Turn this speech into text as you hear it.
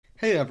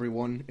Hey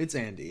everyone, it's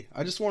Andy.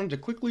 I just wanted to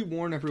quickly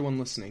warn everyone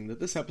listening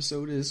that this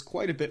episode is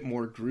quite a bit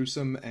more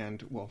gruesome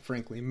and, well,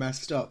 frankly,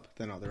 messed up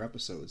than other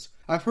episodes.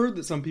 I've heard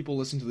that some people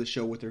listen to the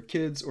show with their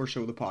kids or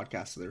show the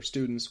podcast to their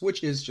students,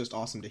 which is just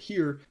awesome to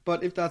hear,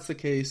 but if that's the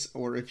case,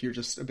 or if you're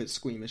just a bit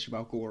squeamish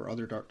about gore or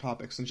other dark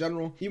topics in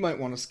general, you might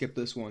want to skip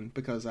this one,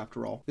 because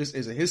after all, this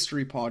is a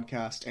history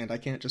podcast, and I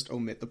can't just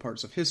omit the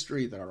parts of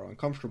history that are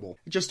uncomfortable.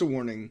 Just a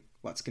warning,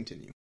 let's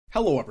continue.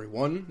 Hello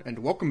everyone, and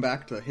welcome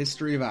back to the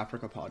History of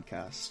Africa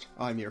podcast.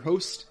 I'm your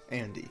host,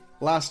 Andy.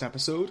 Last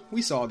episode,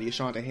 we saw the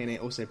Ashanti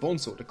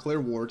Osei-Bonso declare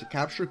war to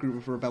capture a group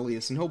of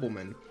rebellious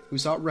noblemen who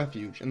sought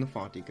refuge in the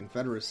Fanti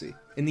Confederacy.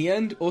 In the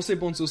end,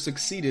 Osei-Bonso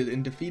succeeded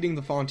in defeating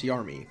the Fanti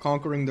army,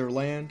 conquering their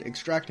land,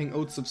 extracting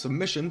oaths of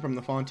submission from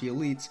the Fanti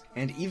elites,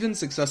 and even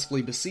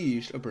successfully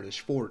besieged a British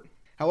fort.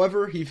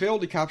 However, he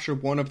failed to capture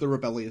one of the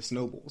rebellious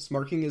nobles,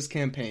 marking his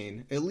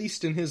campaign, at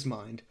least in his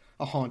mind,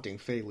 a haunting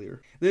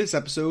failure. This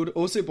episode,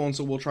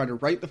 Osei-Bonso will try to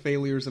right the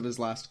failures of his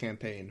last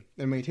campaign,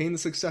 and maintain the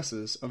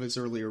successes of his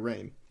earlier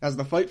reign, as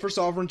the fight for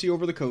sovereignty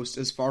over the coast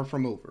is far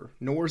from over,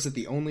 nor is it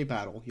the only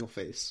battle he'll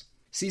face.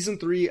 Season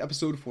 3,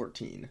 Episode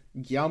 14,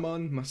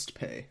 Gyaaman Must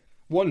Pay.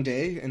 One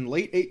day, in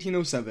late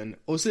 1807,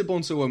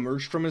 Osei-Bonso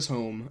emerged from his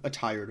home, a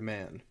tired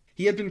man.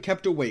 He had been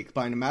kept awake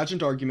by an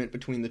imagined argument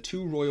between the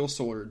two royal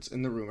swords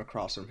in the room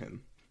across from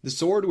him. The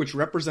sword, which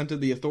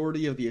represented the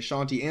authority of the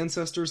Ashanti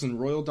ancestors and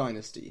royal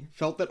dynasty,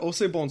 felt that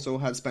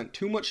Osei-Bonso had spent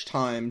too much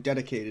time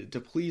dedicated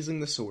to pleasing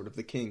the sword of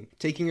the king,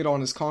 taking it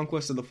on his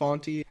conquest of the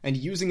Fanti, and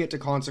using it to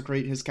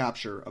consecrate his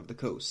capture of the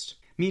coast.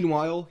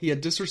 Meanwhile, he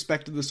had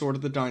disrespected the sword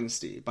of the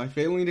dynasty by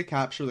failing to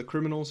capture the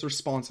criminals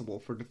responsible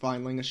for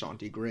defiling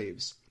Ashanti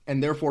graves,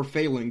 and therefore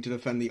failing to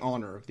defend the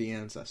honor of the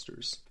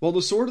ancestors. While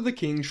the sword of the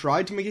king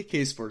tried to make a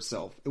case for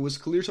itself, it was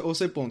clear to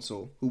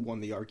Osei-Bonso who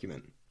won the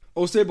argument.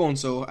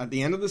 Osei-Bonso, at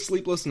the end of the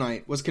sleepless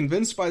night, was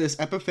convinced by this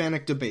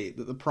epiphanic debate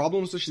that the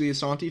problems which the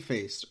Ashanti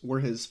faced were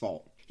his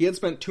fault. He had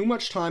spent too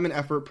much time and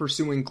effort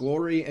pursuing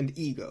glory and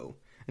ego,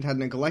 and had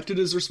neglected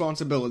his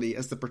responsibility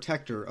as the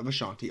protector of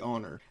Ashanti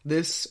honor.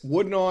 This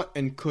would not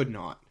and could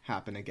not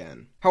happen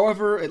again.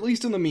 However, at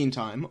least in the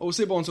meantime,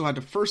 Osei-Bonso had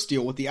to first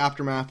deal with the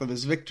aftermath of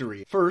his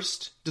victory.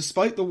 First,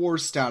 despite the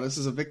war's status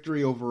as a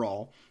victory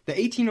overall, the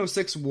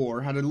 1806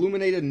 war had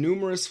illuminated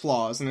numerous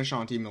flaws in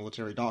Ashanti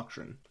military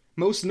doctrine.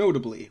 Most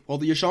notably, while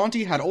the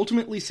Ashanti had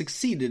ultimately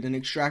succeeded in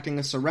extracting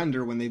a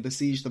surrender when they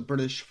besieged the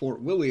British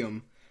Fort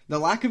William, the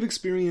lack of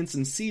experience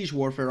in siege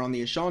warfare on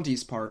the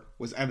Ashanti's part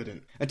was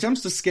evident.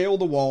 Attempts to scale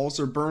the walls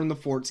or burn the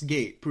fort's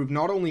gate proved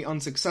not only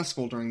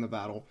unsuccessful during the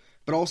battle,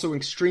 but also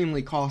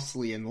extremely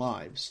costly in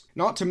lives.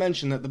 Not to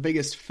mention that the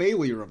biggest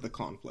failure of the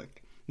conflict,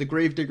 the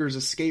gravediggers'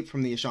 escape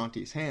from the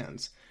Ashanti's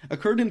hands,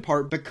 occurred in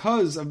part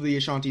because of the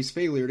Ashanti's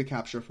failure to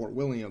capture Fort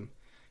William.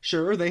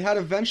 Sure, they had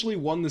eventually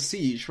won the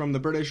siege from the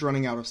British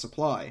running out of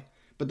supply,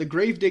 but the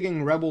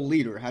grave-digging rebel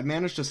leader had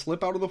managed to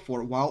slip out of the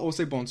fort while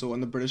Osei-Bonso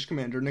and the British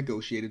commander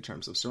negotiated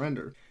terms of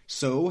surrender.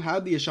 So,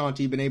 had the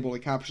Ashanti been able to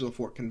capture the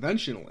fort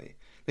conventionally,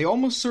 they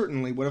almost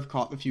certainly would have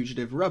caught the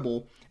fugitive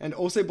rebel, and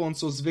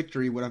Osei-Bonso's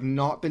victory would have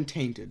not been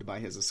tainted by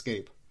his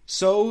escape.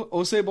 So,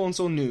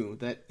 Osei-Bonso knew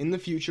that, in the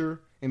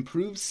future,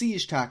 improved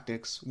siege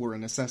tactics were a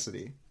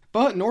necessity.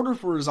 But in order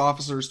for his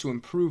officers to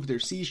improve their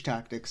siege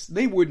tactics,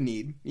 they would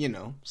need,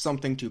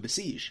 something to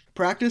besiege.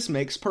 Practice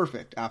makes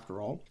perfect,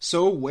 after all.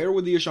 So where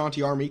would the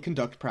Ashanti army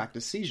conduct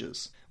practice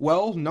sieges?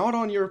 Well, not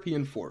on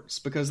European forts,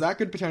 because that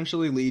could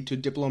potentially lead to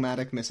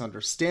diplomatic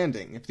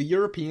misunderstanding if the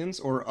Europeans,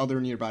 or other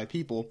nearby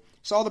people,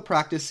 saw the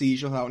practice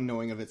siege without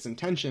knowing of its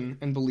intention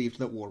and believed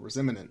that war was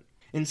imminent.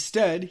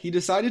 Instead, he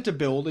decided to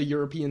build a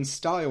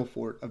European-style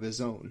fort of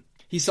his own.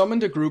 He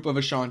summoned a group of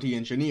Ashanti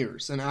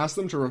engineers and asked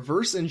them to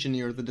reverse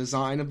engineer the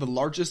design of the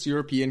largest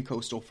European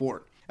coastal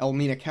fort,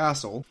 Elmina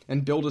Castle,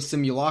 and build a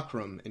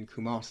simulacrum in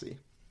Kumasi.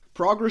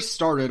 Progress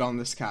started on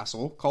this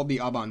castle, called the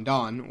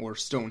Abandan, or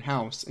Stone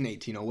House, in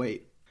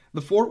 1808.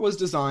 The fort was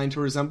designed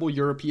to resemble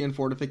European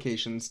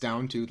fortifications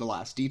down to the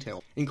last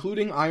detail,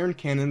 including iron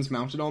cannons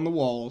mounted on the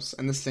walls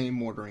and the same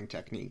mortaring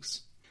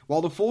techniques.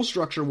 While the full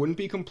structure wouldn't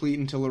be complete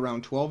until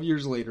around 12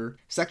 years later,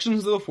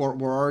 sections of the fort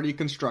were already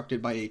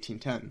constructed by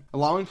 1810,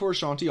 allowing for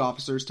Ashanti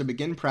officers to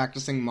begin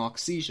practicing mock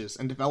sieges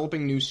and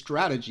developing new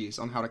strategies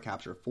on how to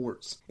capture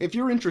forts. If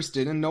you're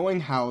interested in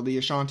knowing how the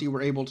Ashanti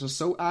were able to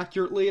so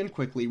accurately and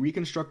quickly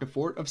reconstruct a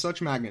fort of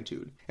such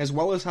magnitude, as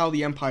well as how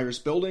the empire's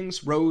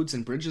buildings, roads,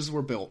 and bridges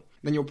were built,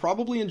 then you'll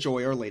probably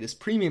enjoy our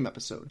latest premium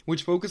episode,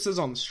 which focuses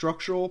on the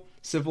structural,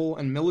 civil,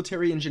 and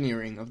military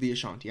engineering of the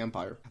Ashanti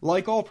Empire.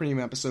 Like all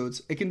premium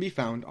episodes, it can be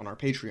found on our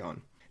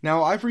Patreon.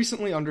 Now, I've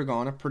recently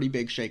undergone a pretty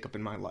big shakeup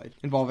in my life,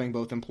 involving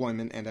both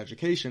employment and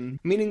education,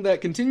 meaning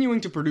that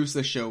continuing to produce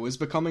this show is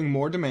becoming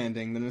more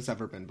demanding than it's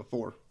ever been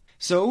before.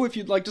 So, if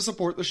you'd like to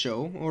support the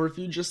show, or if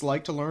you'd just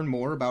like to learn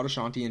more about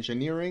Ashanti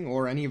engineering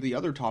or any of the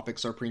other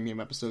topics our premium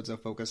episodes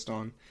have focused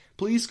on,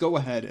 please go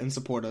ahead and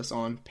support us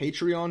on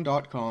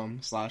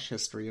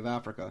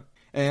patreon.com/historyofafrica.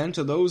 And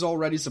to those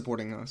already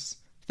supporting us,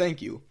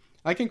 thank you.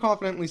 I can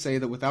confidently say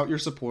that without your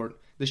support,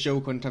 the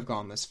show couldn't have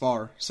gone this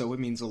far, so it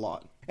means a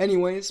lot.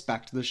 Anyways,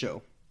 back to the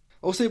show.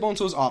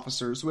 Osebonso's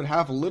officers would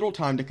have little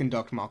time to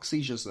conduct mock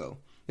sieges, though.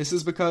 This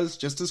is because,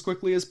 just as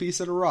quickly as peace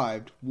had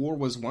arrived, war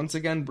was once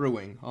again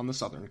brewing on the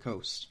southern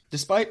coast.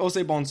 Despite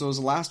Osebonso's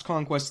last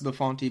conquest of the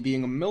Fanti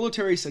being a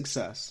military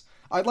success,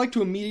 I'd like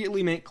to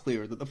immediately make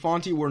clear that the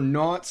Fanti were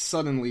not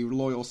suddenly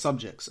loyal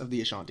subjects of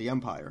the Ashanti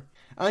Empire.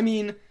 I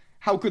mean,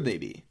 how could they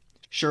be?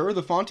 Sure,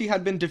 the Fanti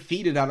had been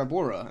defeated at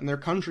Abora, and their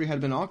country had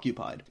been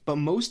occupied, but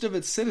most of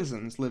its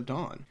citizens lived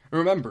on.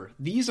 Remember,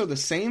 these are the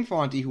same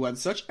Fanti who had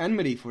such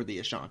enmity for the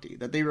Ashanti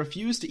that they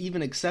refused to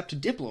even accept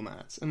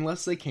diplomats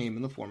unless they came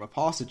in the form of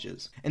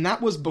hostages. And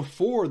that was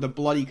before the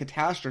bloody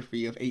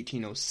catastrophe of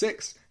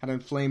 1806 had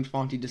inflamed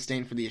Fanti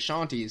disdain for the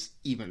Ashantis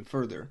even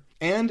further.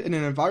 And in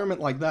an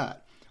environment like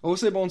that,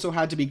 Osebonso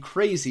had to be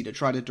crazy to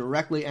try to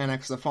directly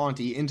annex the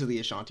Fanti into the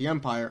Ashanti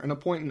Empire and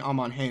appoint an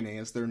Amanhene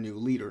as their new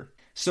leader.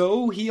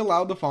 So he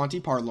allowed the Fanti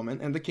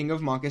Parliament and the King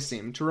of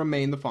Makasim to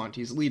remain the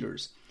Fanti's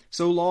leaders,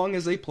 so long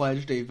as they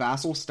pledged a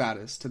vassal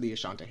status to the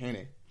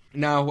Ashantahene.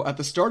 Now, at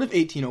the start of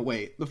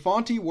 1808, the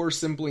Fanti were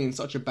simply in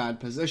such a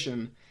bad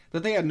position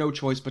that they had no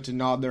choice but to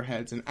nod their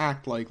heads and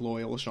act like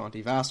loyal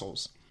Ashanti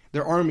vassals.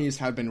 Their armies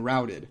had been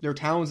routed, their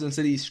towns and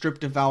cities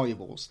stripped of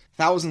valuables,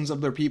 thousands of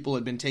their people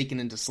had been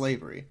taken into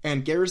slavery,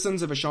 and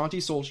garrisons of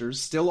Ashanti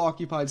soldiers still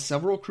occupied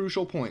several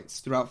crucial points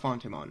throughout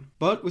Fantiman.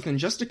 But within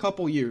just a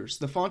couple years,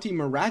 the Fanti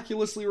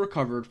miraculously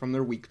recovered from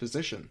their weak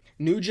position.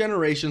 New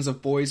generations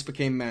of boys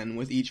became men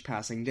with each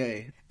passing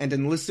day, and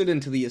enlisted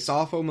into the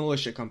Isafo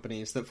militia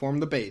companies that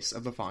formed the base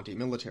of the Fanti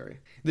military.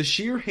 The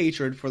sheer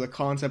hatred for the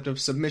concept of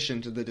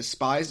submission to the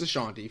despised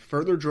Ashanti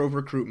further drove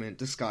recruitment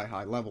to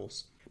sky-high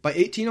levels. By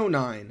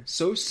 1809,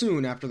 so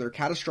soon after their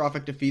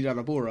catastrophic defeat at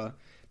Abora,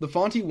 the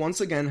Fanti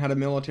once again had a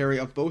military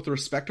of both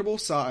respectable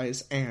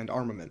size and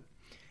armament.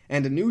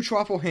 And a new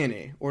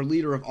Trafohene, or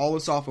leader of all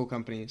Isafo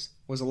companies,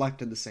 was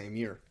elected the same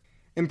year.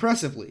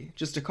 Impressively,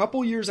 just a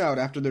couple years out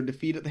after their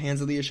defeat at the hands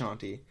of the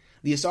Ashanti,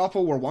 the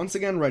Isafo were once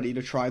again ready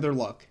to try their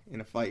luck in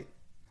a fight.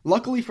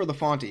 Luckily for the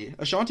Fanti,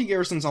 Ashanti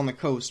garrisons on the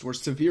coast were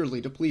severely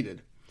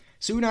depleted.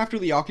 Soon after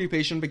the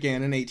occupation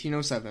began in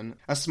 1807,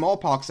 a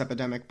smallpox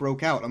epidemic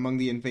broke out among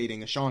the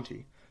invading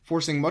Ashanti,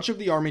 forcing much of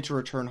the army to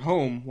return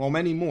home while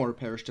many more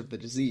perished of the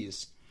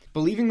disease.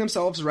 Believing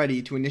themselves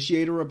ready to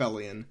initiate a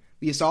rebellion,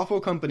 the Isafo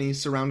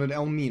companies surrounded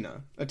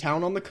Elmina, a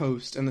town on the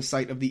coast and the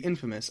site of the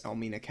infamous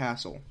Elmina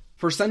Castle.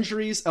 For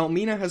centuries,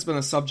 Elmina has been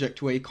a subject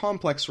to a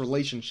complex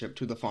relationship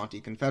to the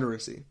Fanti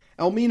Confederacy.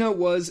 Elmina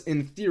was,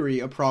 in theory,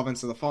 a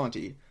province of the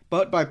Fanti,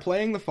 but by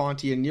playing the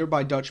Fanti and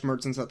nearby Dutch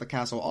merchants at the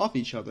castle off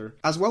each other,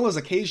 as well as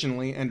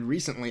occasionally and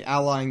recently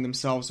allying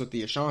themselves with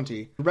the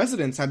Ashanti, the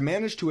residents had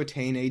managed to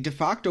attain a de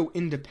facto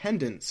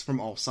independence from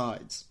all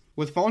sides.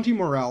 With Fanti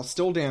morale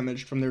still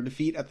damaged from their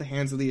defeat at the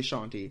hands of the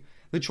Ashanti,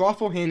 the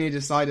Trafohene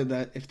decided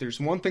that if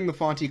there's one thing the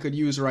Fanti could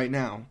use right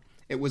now,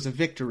 it was a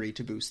victory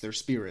to boost their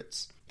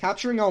spirits.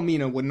 Capturing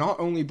Elmina would not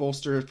only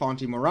bolster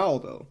Fanti morale,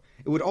 though,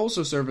 it would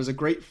also serve as a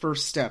great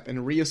first step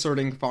in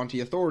reasserting Fanti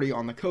authority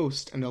on the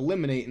coast and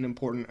eliminate an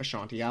important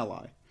Ashanti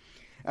ally.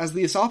 As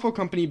the Isafo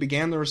company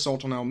began their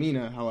assault on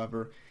Elmina,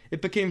 however,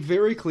 it became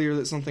very clear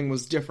that something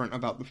was different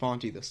about the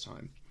Fanti this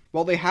time.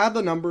 While they had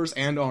the numbers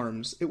and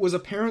arms, it was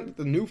apparent that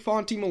the new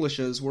Fanti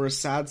militias were a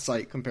sad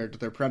sight compared to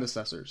their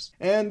predecessors.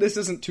 And this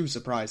isn't too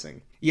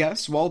surprising.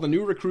 Yes, while the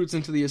new recruits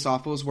into the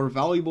Isafos were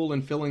valuable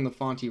in filling the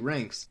Fanti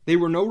ranks, they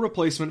were no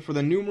replacement for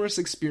the numerous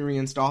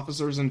experienced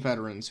officers and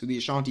veterans who the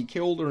Ashanti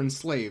killed or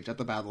enslaved at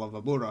the Battle of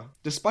Abora.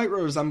 Despite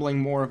resembling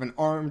more of an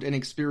armed and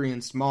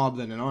experienced mob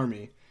than an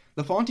army,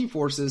 the Fanti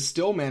forces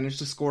still managed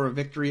to score a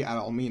victory at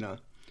Elmina.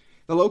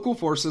 The local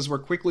forces were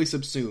quickly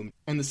subsumed,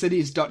 and the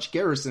city's Dutch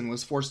garrison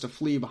was forced to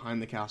flee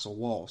behind the castle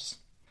walls.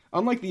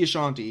 Unlike the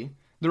Ashanti,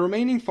 the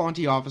remaining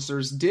Fanti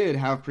officers did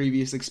have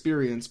previous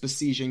experience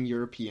besieging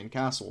European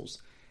castles,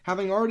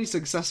 having already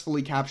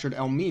successfully captured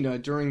Elmina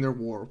during their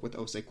war with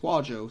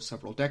Osequajo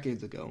several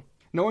decades ago.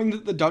 Knowing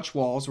that the Dutch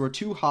walls were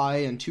too high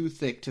and too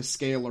thick to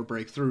scale or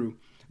break through,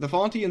 the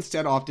Fanti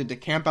instead opted to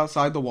camp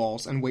outside the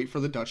walls and wait for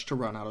the Dutch to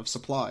run out of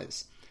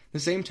supplies, the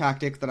same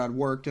tactic that had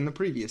worked in the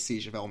previous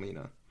siege of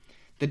Elmina.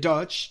 The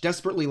Dutch,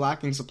 desperately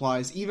lacking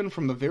supplies even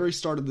from the very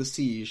start of the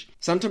siege,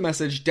 sent a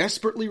message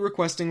desperately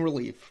requesting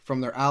relief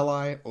from their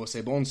ally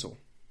Osebonso.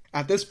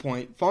 At this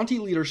point, Fanti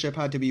leadership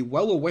had to be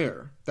well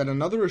aware that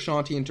another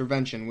Ashanti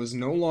intervention was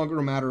no longer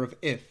a matter of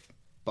if,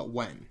 but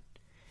when.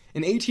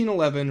 In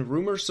 1811,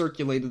 rumors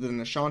circulated that an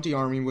Ashanti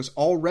army was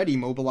already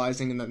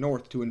mobilizing in the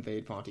north to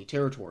invade Fanti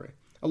territory,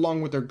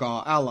 along with their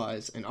Ga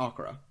allies in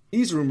Accra.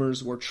 These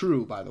rumors were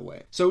true, by the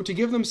way. So to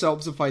give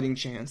themselves a fighting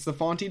chance, the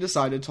Fanti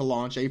decided to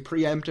launch a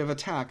preemptive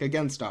attack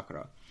against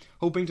Accra,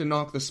 hoping to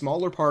knock the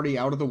smaller party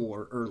out of the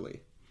war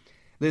early.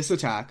 This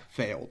attack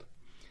failed.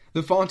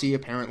 The Fanti,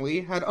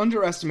 apparently, had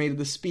underestimated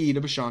the speed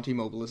of Ashanti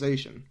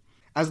mobilization.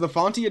 As the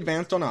Fanti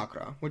advanced on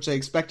Accra, which they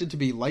expected to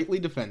be lightly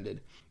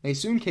defended, they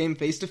soon came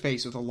face to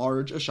face with a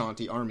large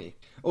Ashanti army.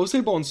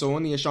 Osebonso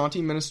and the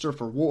Ashanti Minister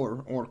for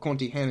War, or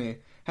Kontihene,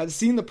 had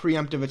seen the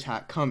preemptive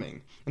attack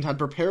coming, and had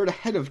prepared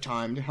ahead of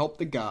time to help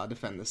the Ga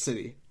defend the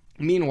city.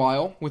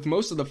 Meanwhile, with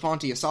most of the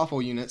Fanti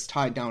Isafo units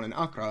tied down in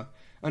Accra,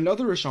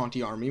 another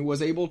Ashanti army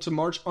was able to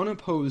march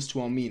unopposed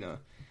to Elmina,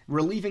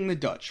 relieving the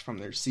Dutch from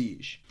their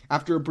siege.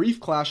 After a brief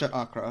clash at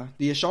Accra,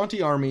 the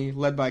Ashanti army,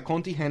 led by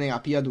Kontihene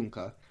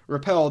Apiadunka,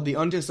 repelled the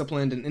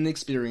undisciplined and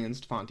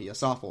inexperienced Fanti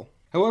Asafo.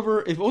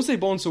 However, if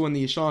Osebonso and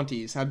the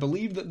Ashantis had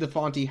believed that the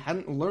Fanti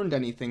hadn't learned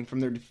anything from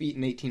their defeat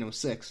in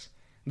 1806,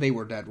 they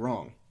were dead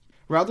wrong.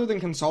 Rather than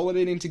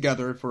consolidating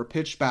together for a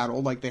pitched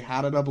battle like they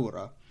had at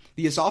Abura,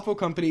 the Asafo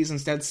companies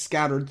instead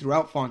scattered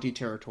throughout Fanti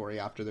territory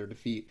after their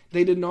defeat.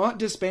 They did not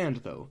disband,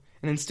 though,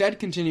 and instead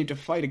continued to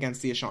fight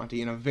against the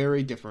Ashanti in a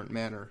very different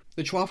manner.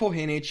 The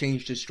Chwafohene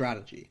changed his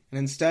strategy, and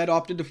instead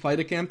opted to fight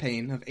a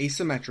campaign of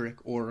asymmetric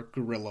or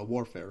guerrilla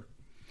warfare.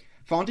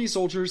 Fanti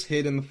soldiers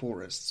hid in the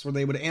forests, where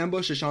they would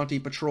ambush Ashanti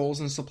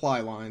patrols and supply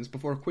lines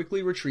before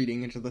quickly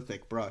retreating into the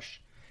thick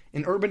brush.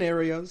 In urban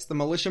areas, the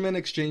militiamen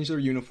exchanged their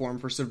uniform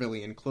for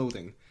civilian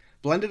clothing,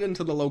 blended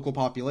into the local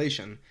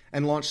population,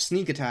 and launched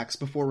sneak attacks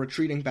before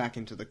retreating back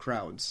into the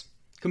crowds.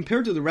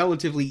 Compared to the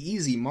relatively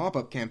easy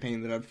mop-up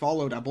campaign that had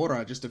followed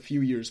Abora just a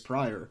few years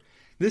prior,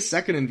 this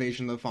second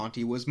invasion of the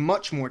Fanti was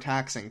much more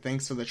taxing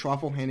thanks to the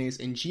Chwafohene's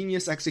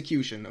ingenious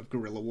execution of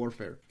guerrilla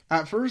warfare.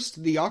 At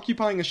first, the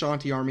occupying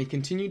Ashanti army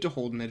continued to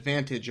hold an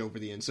advantage over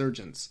the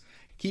insurgents,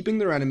 keeping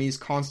their enemies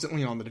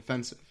constantly on the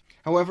defensive.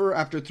 However,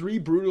 after 3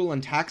 brutal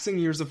and taxing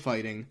years of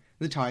fighting,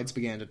 the tides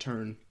began to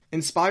turn.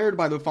 Inspired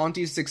by the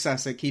Fanti's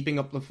success at keeping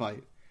up the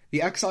fight,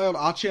 the exiled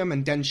Achem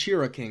and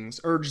Denshira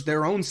kings urged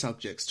their own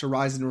subjects to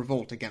rise in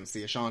revolt against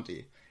the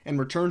Ashanti, and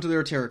return to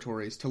their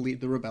territories to lead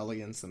the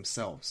rebellions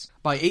themselves.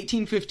 By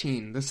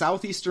 1815, the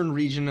southeastern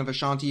region of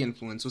Ashanti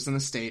influence was in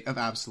a state of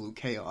absolute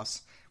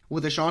chaos,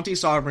 with Ashanti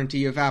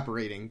sovereignty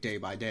evaporating day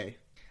by day.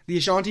 The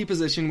Ashanti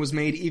position was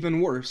made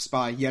even worse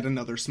by yet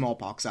another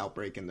smallpox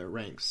outbreak in their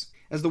ranks.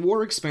 As the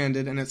war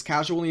expanded and its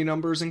casualty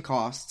numbers and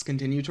costs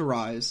continued to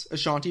rise,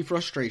 Ashanti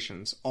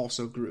frustrations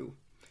also grew.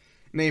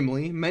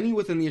 Namely, many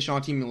within the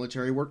Ashanti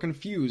military were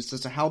confused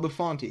as to how the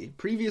Fanti,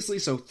 previously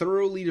so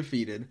thoroughly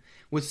defeated,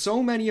 with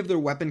so many of their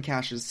weapon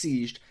caches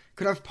seized,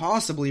 could have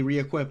possibly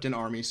re-equipped an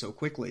army so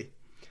quickly.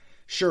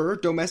 Sure,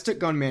 domestic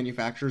gun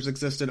manufacturers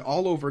existed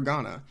all over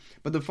Ghana,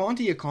 but the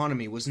Fanti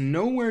economy was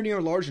nowhere near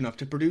large enough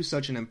to produce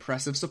such an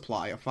impressive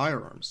supply of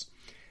firearms.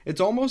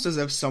 It's almost as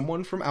if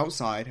someone from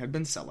outside had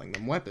been selling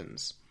them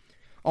weapons.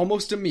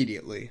 Almost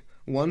immediately,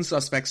 one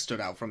suspect stood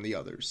out from the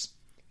others: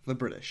 the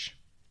British.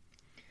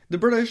 The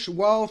British,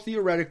 while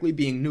theoretically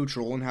being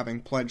neutral and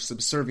having pledged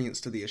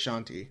subservience to the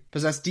Ashanti,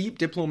 possessed deep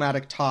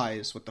diplomatic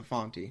ties with the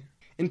Fanti.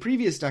 In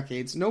previous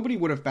decades, nobody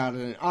would have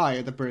batted an eye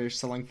at the British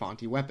selling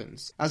Fanti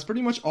weapons, as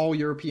pretty much all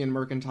European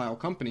mercantile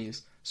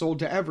companies sold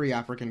to every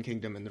African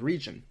kingdom in the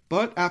region.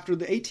 But after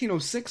the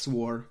 1806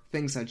 war,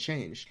 things had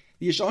changed.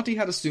 The Ashanti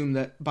had assumed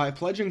that, by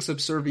pledging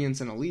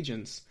subservience and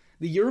allegiance,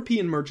 the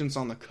European merchants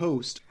on the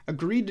coast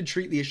agreed to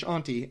treat the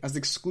Ashanti as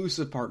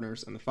exclusive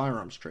partners in the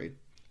firearms trade.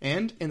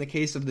 And, in the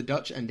case of the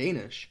Dutch and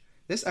Danish,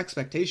 this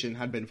expectation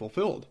had been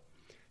fulfilled.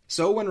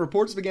 So when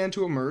reports began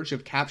to emerge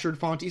of captured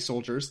Fanti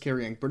soldiers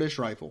carrying British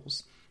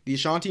rifles, the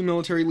Ashanti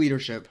military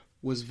leadership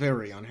was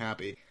very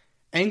unhappy.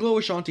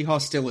 Anglo-Ashanti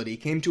hostility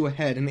came to a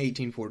head in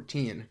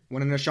 1814,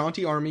 when an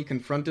Ashanti army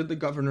confronted the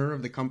governor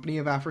of the Company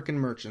of African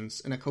Merchants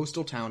in a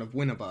coastal town of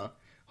Winneba,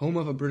 home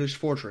of a British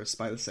fortress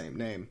by the same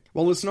name.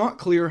 While it's not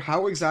clear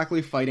how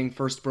exactly fighting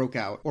first broke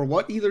out, or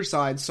what either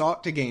side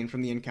sought to gain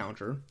from the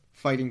encounter,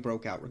 fighting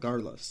broke out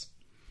regardless.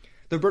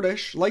 The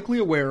British, likely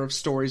aware of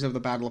stories of the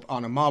Battle of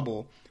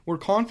Anamabo, were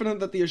confident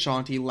that the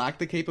Ashanti lacked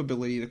the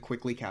capability to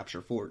quickly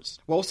capture forts.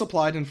 Well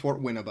supplied in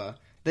Fort Winneba,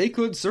 they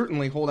could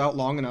certainly hold out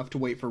long enough to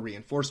wait for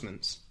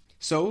reinforcements.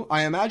 So,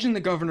 I imagine the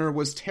governor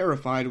was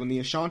terrified when the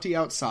Ashanti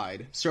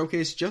outside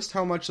showcased just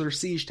how much their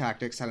siege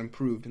tactics had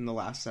improved in the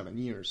last 7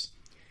 years.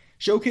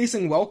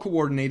 Showcasing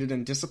well-coordinated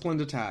and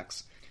disciplined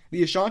attacks,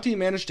 the Ashanti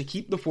managed to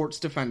keep the fort's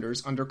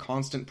defenders under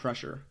constant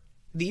pressure.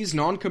 These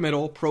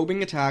non-committal,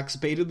 probing attacks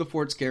baited the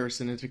fort's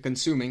garrison into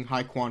consuming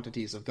high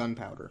quantities of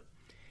gunpowder.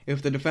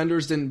 If the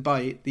defenders didn't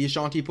bite, the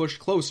Ashanti pushed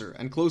closer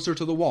and closer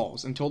to the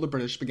walls until the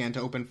British began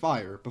to open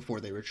fire before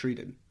they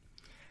retreated.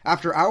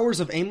 After hours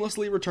of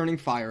aimlessly returning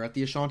fire at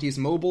the Ashanti's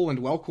mobile and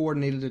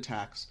well-coordinated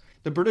attacks,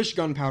 the British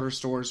gunpowder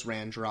stores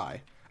ran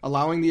dry,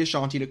 allowing the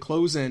Ashanti to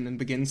close in and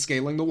begin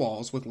scaling the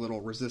walls with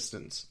little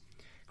resistance.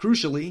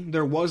 Crucially,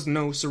 there was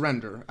no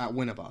surrender at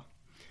Winneba.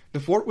 The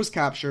fort was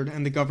captured,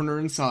 and the governor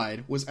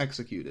inside was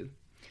executed.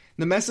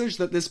 The message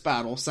that this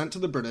battle sent to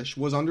the British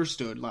was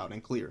understood loud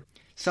and clear.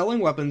 Selling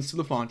weapons to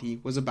the Fanti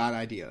was a bad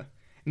idea,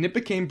 and it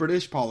became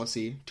British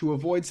policy to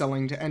avoid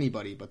selling to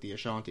anybody but the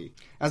Ashanti.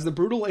 As the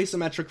brutal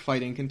asymmetric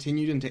fighting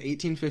continued into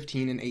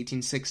 1815 and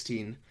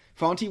 1816,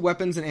 Fanti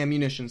weapons and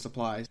ammunition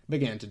supplies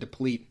began to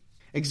deplete.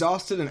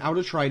 Exhausted and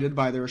out-attrited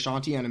by their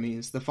Ashanti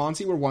enemies, the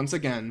Fanti were once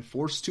again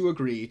forced to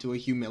agree to a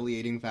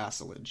humiliating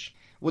vassalage.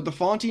 With the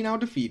Fanti now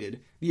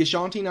defeated, the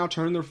Ashanti now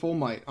turned their full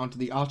might onto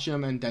the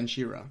Achem and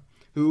Denshira,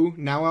 who,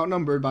 now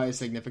outnumbered by a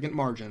significant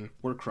margin,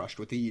 were crushed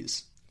with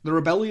ease. The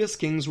rebellious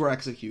kings were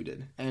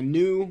executed, and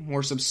new,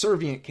 more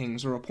subservient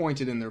kings were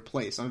appointed in their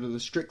place under the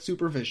strict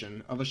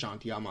supervision of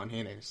Ashanti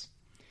Amanhenes.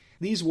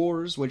 These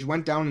wars, which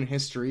went down in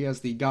history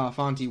as the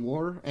Ga-Afanti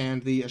War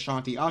and the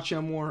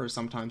Ashanti-Acham War, or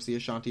sometimes the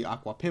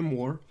Ashanti-Aquapim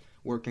War,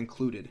 were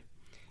concluded.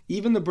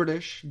 Even the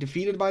British,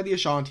 defeated by the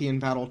Ashanti in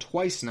battle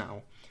twice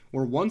now,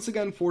 were once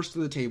again forced to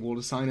the table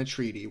to sign a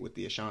treaty with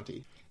the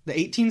Ashanti. The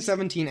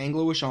 1817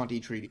 Anglo-Ashanti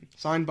Treaty,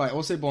 signed by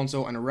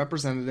Osei-Bonso and a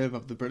representative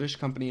of the British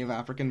Company of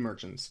African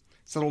Merchants,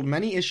 settled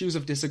many issues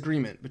of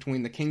disagreement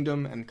between the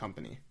kingdom and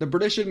company. The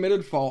British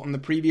admitted fault in the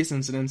previous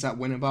incidents at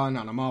Winneba and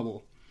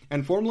Anamabo,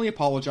 and formally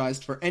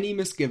apologized for any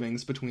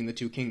misgivings between the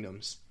two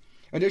kingdoms.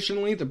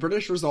 Additionally, the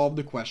British resolved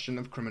the question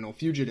of criminal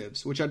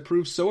fugitives, which had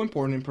proved so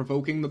important in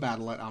provoking the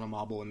battle at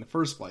Anamabo in the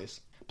first place,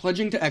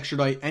 pledging to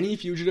extradite any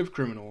fugitive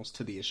criminals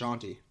to the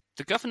Ashanti.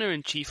 The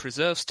Governor-in-Chief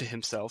reserves to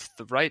himself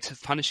the right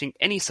of punishing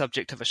any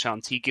subject of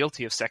Ashanti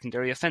guilty of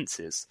secondary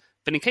offences,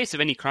 but in case of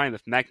any crime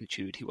of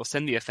magnitude he will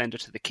send the offender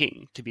to the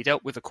king, to be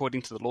dealt with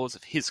according to the laws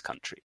of his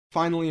country.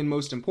 Finally, and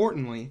most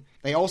importantly,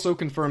 they also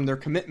confirmed their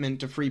commitment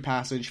to free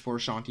passage for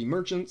Ashanti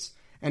merchants,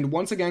 and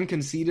once again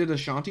conceded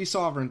Ashanti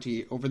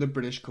sovereignty over the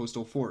British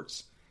coastal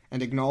forts,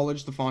 and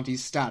acknowledged the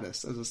Fanti's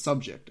status as a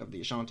subject of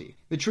the Ashanti.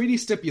 The treaty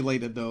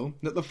stipulated, though,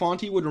 that the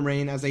Fanti would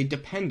remain as a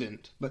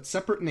dependent but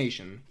separate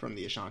nation from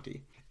the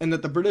Ashanti, and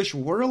that the British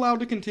were allowed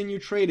to continue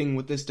trading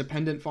with this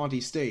dependent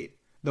Fanti state,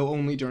 though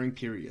only during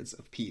periods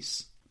of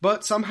peace.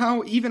 But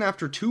somehow, even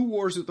after 2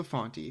 wars with the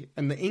Fanti,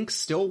 and the ink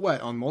still wet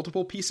on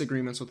multiple peace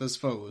agreements with his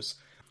foes,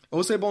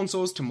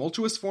 Osei-Bonso's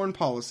tumultuous foreign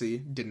policy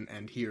didn't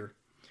end here.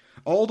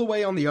 All the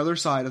way on the other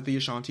side of the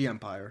Ashanti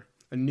Empire,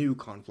 a new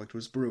conflict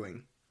was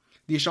brewing.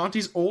 The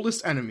Ashanti's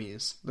oldest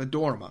enemies, the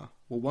Dorma,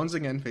 will once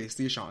again face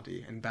the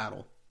Ashanti in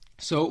battle.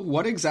 So,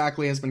 what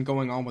exactly has been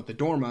going on with the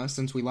Dorma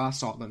since we last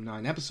saw them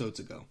 9 episodes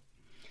ago?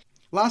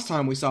 Last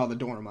time we saw the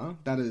Dorma,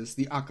 that is,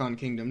 the Akan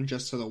kingdom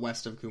just to the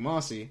west of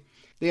Kumasi,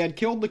 they had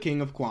killed the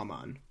king of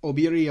Gyaaman,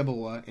 Obiri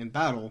Yeboah, in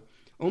battle,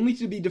 only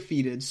to be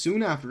defeated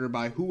soon after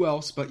by who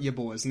else but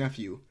Yeboah's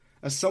nephew,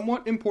 a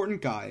somewhat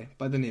important guy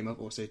by the name of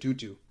Osei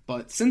Tutu.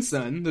 But since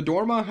then, the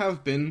Dorma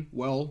have been,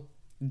 well,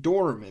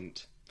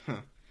 dormant.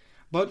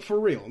 But for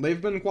real, they've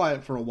been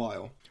quiet for a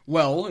while.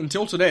 Well,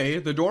 until today,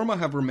 the Dorma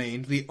have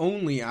remained the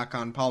only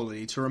Akan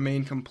polity to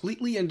remain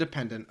completely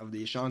independent of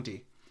the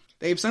Ashanti.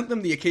 They've sent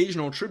them the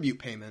occasional tribute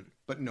payment,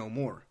 but no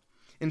more.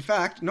 In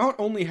fact, not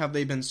only have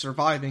they been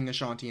surviving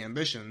Ashanti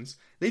ambitions,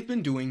 they've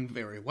been doing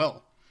very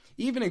well,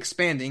 even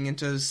expanding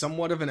into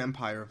somewhat of an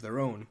empire of their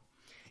own.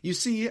 You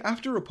see,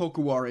 after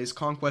Opokuware's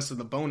conquest of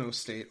the Bono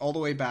state all the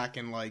way back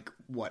in,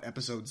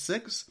 episode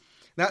 6?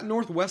 That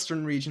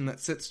northwestern region that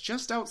sits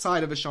just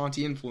outside of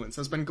Ashanti influence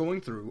has been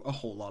going through a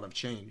whole lot of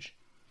change.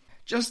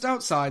 Just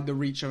outside the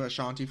reach of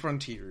Ashanti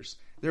frontiers,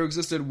 there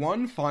existed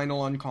one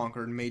final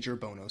unconquered major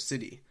Bono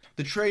city,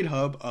 the trade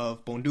hub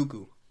of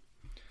Bonduku.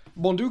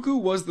 Bonduku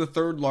was the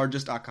 3rd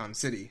largest Akan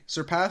city,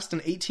 surpassed in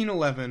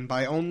 1811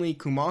 by only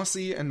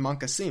Kumasi and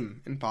Mankasim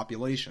in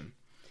population.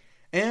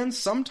 And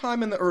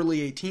sometime in the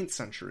early 18th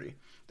century,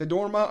 the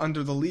Dorma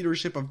under the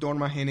leadership of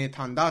Dormahene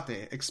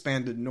Tandate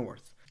expanded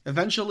north,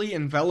 eventually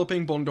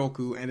enveloping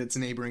Bonduku and its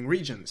neighboring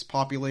regions,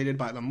 populated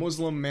by the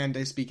Muslim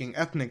Mande-speaking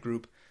ethnic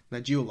group,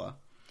 the Jula.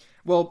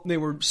 Well, they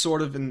were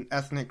sort of an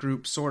ethnic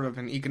group, sort of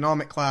an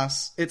economic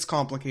class. It's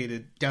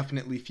complicated,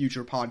 definitely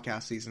future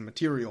podcast season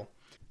material.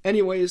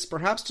 Anyways,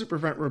 perhaps to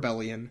prevent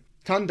rebellion,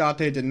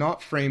 Tandate did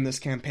not frame this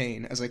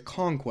campaign as a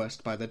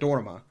conquest by the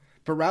Dorma,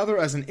 but rather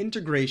as an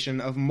integration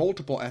of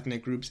multiple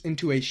ethnic groups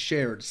into a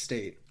shared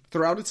state.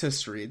 Throughout its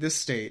history, this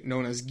state,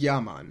 known as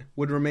Gyaaman,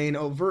 would remain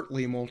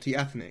overtly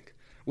multi-ethnic,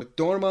 with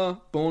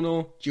Dorma,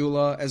 Bono,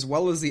 Jula, as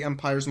well as the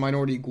empire's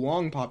minority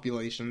Guang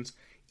populations,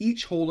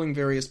 each holding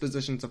various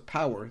positions of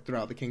power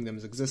throughout the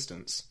kingdom's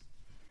existence.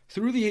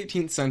 Through the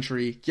 18th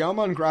century,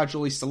 Gyaaman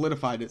gradually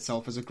solidified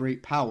itself as a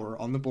great power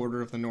on the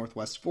border of the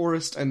Northwest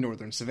Forest and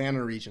Northern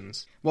Savannah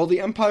regions. While the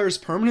empire's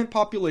permanent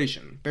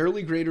population,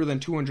 barely greater than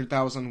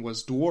 200,000,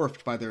 was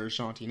dwarfed by their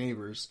Ashanti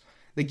neighbors,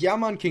 the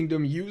Gyaaman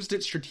kingdom used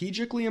its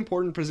strategically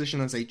important position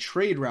as a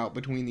trade route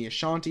between the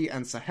Ashanti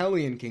and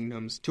Sahelian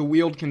kingdoms to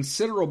wield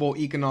considerable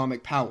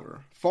economic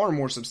power, far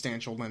more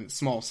substantial than its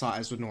small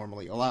size would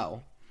normally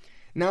allow.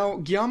 Now,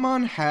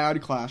 Gyaaman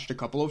had clashed a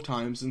couple of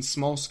times in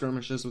small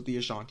skirmishes with the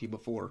Ashanti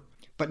before,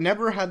 but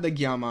never had the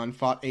Gyaaman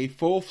fought a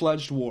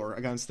full-fledged war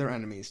against their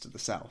enemies to the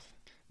south.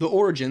 The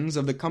origins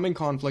of the coming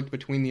conflict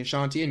between the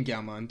Ashanti and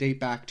Gyaaman date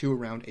back to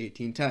around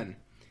 1810,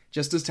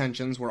 just as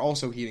tensions were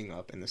also heating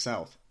up in the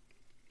south.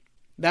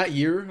 That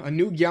year, a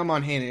new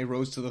Gyaaman Hene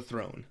rose to the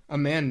throne, a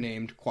man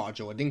named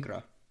Kwajo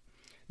Adinkra.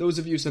 Those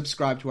of you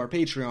subscribed to our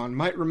Patreon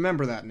might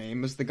remember that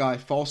name as the guy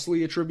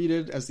falsely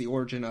attributed as the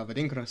origin of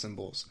Adinkra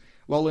symbols,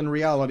 while in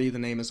reality the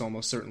name is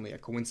almost certainly a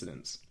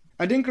coincidence.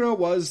 Adinkra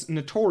was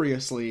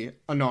notoriously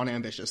a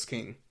non-ambitious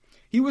king.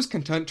 He was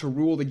content to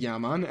rule the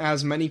Gyaaman,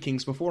 as many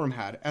kings before him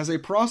had, as a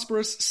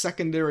prosperous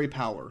secondary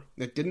power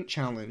that didn't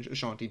challenge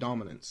Ashanti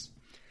dominance.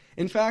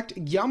 In fact,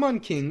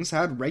 Gyaaman kings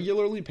had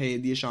regularly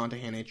paid the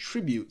Ashanti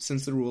tribute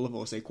since the rule of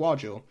Osei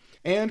Kwajo,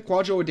 and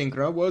Kwajo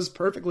Adinkra was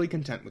perfectly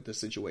content with this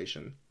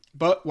situation.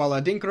 But while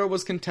Adinkra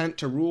was content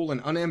to rule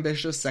an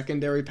unambitious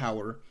secondary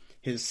power,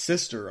 His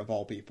sister, of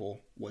all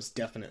people, was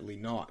definitely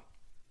not.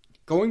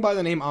 Going by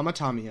the name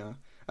Amatamiya,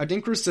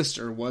 Adinkra's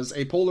sister was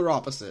a polar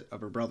opposite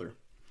of her brother.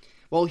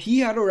 While he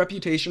had a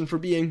reputation for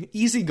being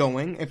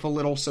easygoing, if a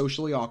little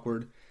socially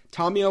awkward,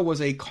 Tamiya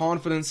was a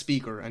confident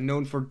speaker and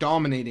known for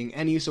dominating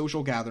any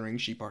social gathering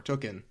she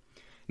partook in.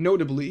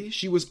 Notably,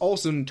 she was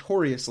also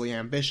notoriously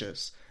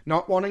ambitious,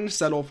 not wanting to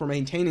settle for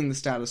maintaining the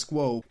status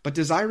quo, but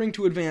desiring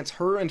to advance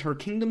her and her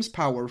kingdom's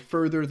power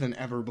further than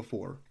ever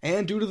before.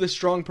 And due to this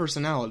strong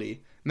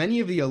personality, many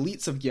of the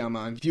elites of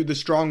Gyaaman viewed the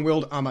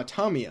strong-willed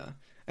Amatamiya,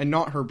 and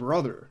not her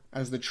brother,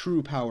 as the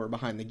true power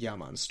behind the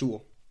Gyaaman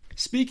stool.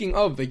 Speaking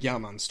of the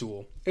Gyaaman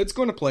stool, it's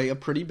going to play a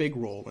pretty big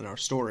role in our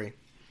story.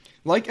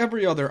 Like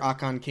every other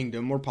Akan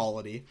kingdom or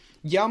polity,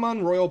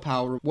 Gyaaman royal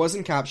power was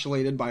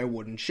encapsulated by a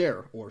wooden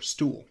chair, or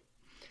stool.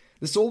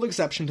 The sole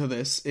exception to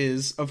this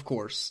is, of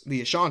course, the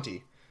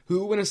Ashanti,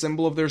 who, in a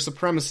symbol of their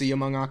supremacy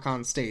among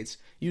Akan states,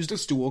 used a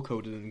stool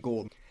coated in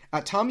gold.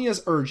 At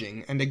Tamiya's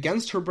urging, and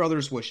against her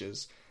brother's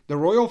wishes, the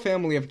royal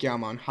family of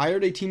Gyaaman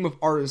hired a team of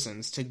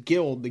artisans to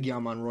gild the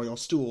Gyaaman royal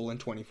stool in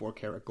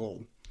 24-karat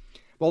gold.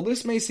 While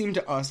this may seem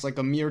to us like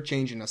a mere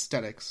change in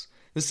aesthetics,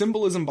 the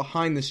symbolism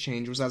behind this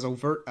change was as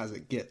overt as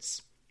it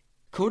gets.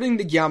 Coating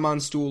the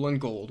Gyaaman stool in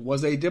gold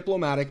was a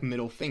diplomatic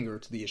middle finger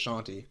to the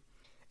Ashanti.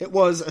 It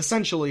was,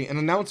 essentially, an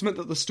announcement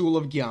that the stool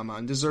of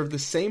Gyaaman deserved the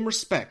same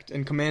respect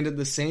and commanded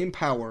the same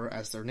power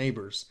as their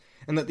neighbors,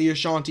 and that the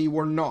Ashanti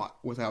were not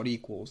without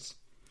equals.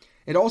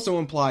 It also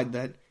implied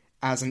that,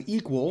 as an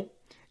equal,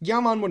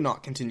 Gyaaman would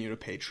not continue to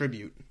pay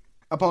tribute.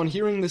 Upon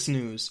hearing this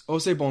news,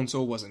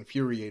 Osebonso was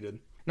infuriated.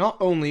 Not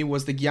only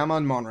was the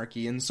Gyaaman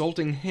monarchy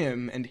insulting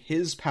him and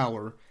his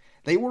power,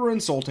 they were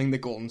insulting the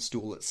golden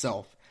stool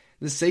itself,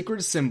 the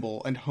sacred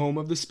symbol and home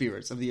of the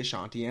spirits of the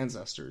Ashanti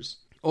ancestors.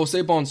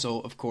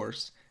 Osebonso, of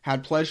course,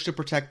 had pledged to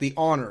protect the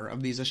honor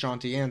of these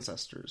Ashanti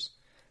ancestors.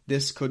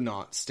 This could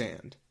not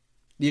stand.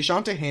 The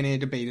Asantehene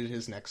debated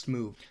his next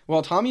move.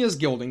 While Tamiya's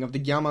gilding of the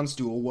Gyaaman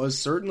stool was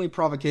certainly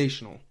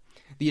provocational,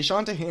 the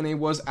Asantehene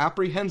was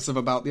apprehensive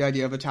about the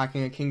idea of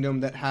attacking a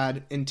kingdom that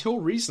had, until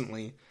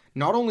recently,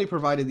 not only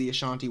provided the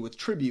Ashanti with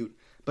tribute,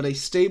 but a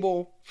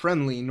stable,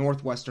 friendly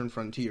northwestern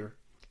frontier.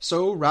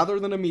 So, rather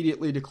than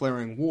immediately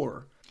declaring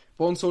war,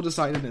 Bonso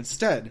decided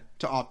instead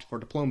to opt for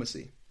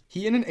diplomacy.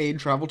 He and an aide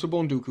traveled to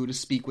Bonduku to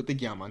speak with the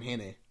Gyaaman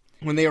Hene.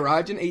 When they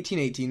arrived in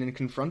 1818 and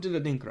confronted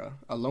Adinkra,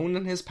 alone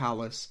in his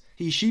palace,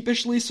 he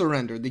sheepishly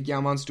surrendered the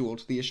Gyaaman stool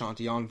to the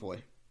Ashanti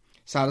envoy.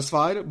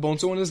 Satisfied,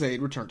 Bonso and his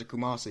aide returned to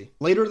Kumasi.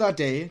 Later that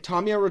day,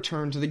 Tamiya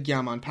returned to the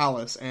Gyaaman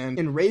palace and,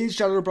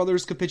 enraged at her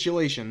brother's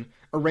capitulation,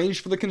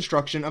 arranged for the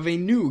construction of a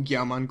new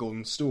Gyaaman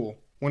golden stool.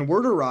 When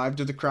word arrived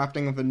of the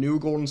crafting of a new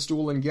golden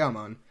stool in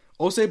Gyaaman,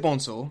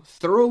 Osebonso,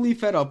 thoroughly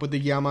fed up with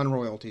the Gyaaman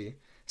royalty,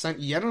 sent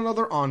yet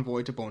another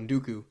envoy to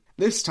Bonduku.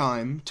 This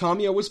time,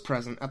 Tamiya was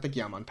present at the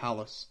Gyaaman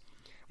palace.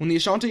 When the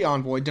Ashanti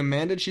envoy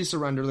demanded she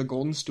surrender the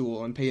golden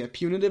stool and pay a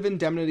punitive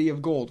indemnity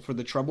of gold for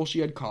the trouble she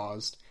had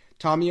caused,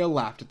 Tamiya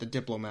laughed at the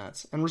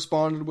diplomats and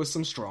responded with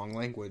some strong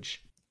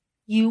language.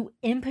 You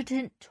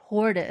impotent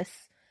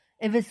tortoise.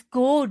 If it's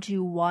gold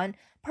you want,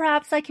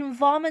 perhaps I can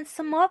vomit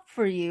some up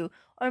for you,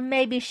 or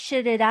maybe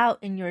shit it out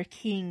in your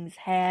king's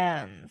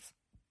hands.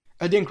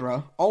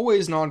 Adinkra,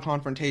 always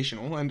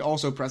non-confrontational and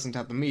also present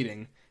at the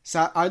meeting,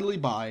 sat idly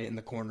by in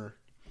the corner.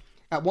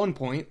 At one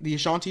point, the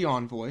Ashanti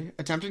envoy,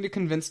 attempting to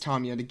convince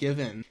Tamiya to give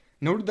in,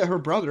 noted that her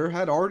brother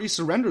had already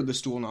surrendered the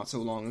stool not so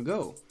long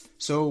ago,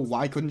 so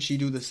why couldn't she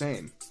do the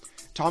same?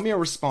 Tamiya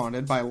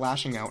responded by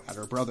lashing out at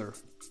her brother.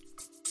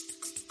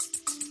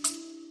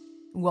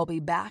 We'll be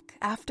back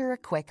after a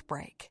quick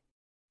break.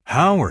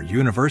 How are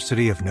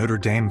University of Notre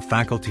Dame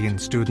faculty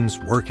and students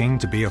working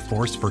to be a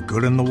force for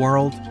good in the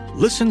world?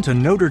 Listen to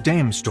Notre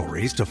Dame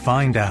stories to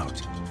find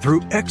out.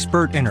 Through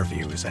expert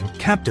interviews and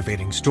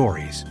captivating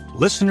stories,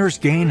 listeners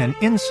gain an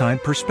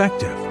inside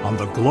perspective on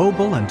the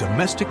global and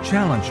domestic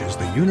challenges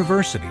the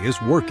university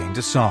is working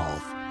to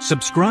solve.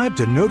 Subscribe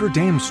to Notre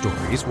Dame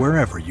Stories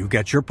wherever you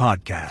get your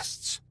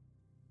podcasts.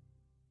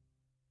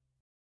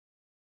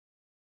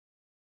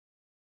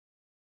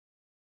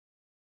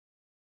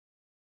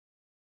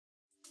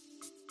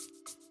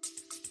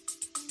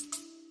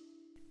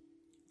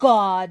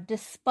 God,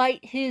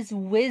 despite his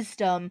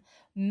wisdom,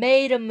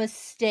 made a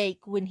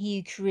mistake when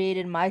he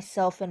created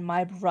myself and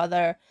my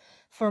brother.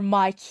 For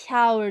my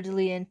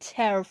cowardly and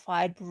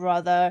terrified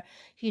brother,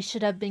 he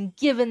should have been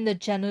given the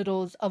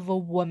genitals of a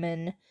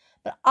woman.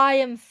 But I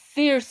am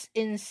fierce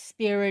in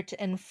spirit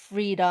and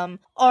freedom,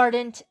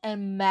 ardent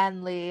and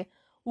manly.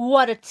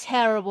 What a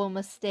terrible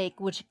mistake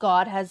which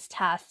God has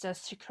tasked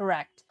us to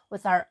correct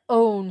with our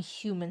own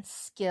human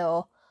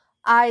skill.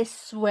 I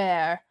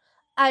swear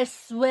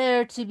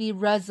to be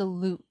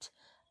resolute.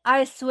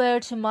 I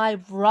swear to my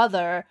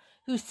brother,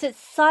 who sits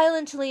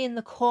silently in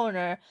the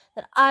corner,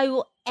 that I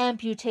will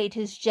amputate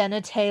his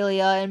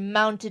genitalia and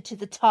mount it to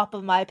the top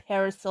of my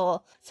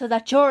parasol, so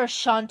that your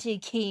Ashanti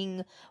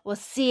king will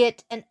see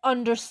it and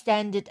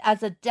understand it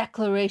as a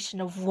declaration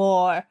of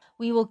war.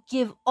 We will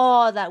give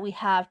all that we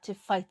have to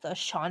fight the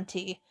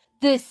Ashanti.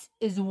 This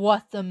is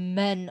what the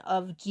men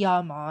of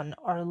Gyaaman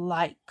are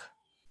like.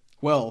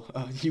 Well,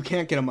 you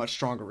can't get a much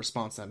stronger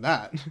response than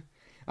that.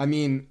 I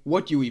mean,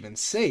 what do you even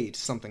say to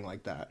something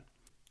like that?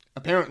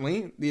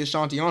 Apparently, the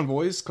Ashanti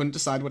envoys couldn't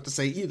decide what to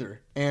say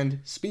either, and,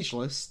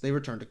 speechless, they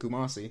returned to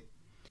Kumasi.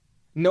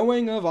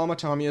 Knowing of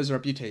Amatamia's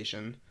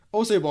reputation,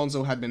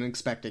 Osebonzo had been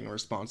expecting a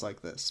response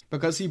like this,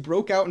 because he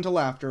broke out into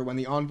laughter when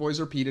the envoys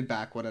repeated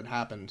back what had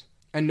happened,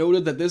 and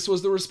noted that this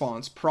was the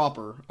response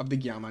proper of the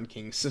Gyaaman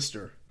king's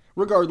sister.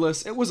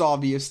 Regardless, it was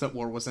obvious that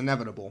war was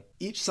inevitable.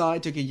 Each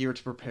side took a year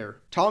to prepare.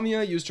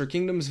 Tamia used her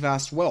kingdom's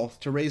vast wealth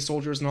to raise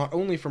soldiers not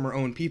only from her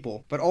own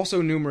people, but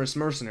also numerous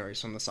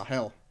mercenaries from the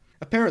Sahel.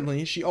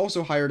 Apparently, she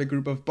also hired a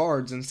group of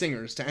bards and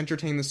singers to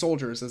entertain the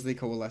soldiers as they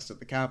coalesced at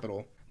the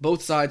capital.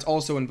 Both sides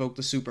also invoked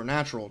the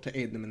supernatural to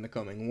aid them in the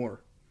coming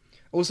war.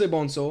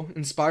 Osebonso,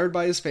 inspired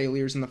by his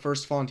failures in the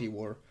First Fanti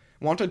War,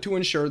 wanted to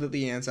ensure that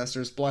the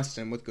ancestors blessed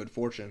him with good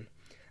fortune.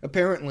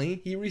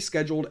 Apparently, he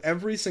rescheduled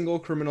every single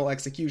criminal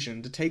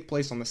execution to take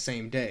place on the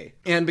same day,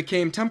 and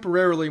became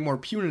temporarily more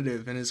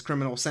punitive in his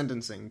criminal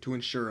sentencing to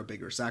ensure a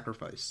bigger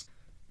sacrifice.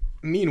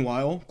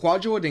 Meanwhile,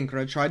 Kwajo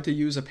Adinkra tried to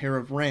use a pair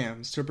of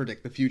rams to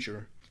predict the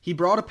future. He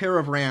brought a pair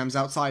of rams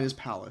outside his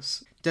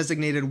palace,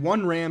 designated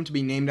one ram to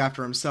be named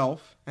after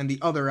himself, and the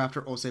other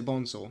after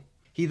Osebonso.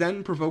 He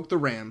then provoked the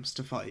rams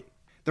to fight.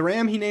 The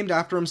ram he named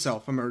after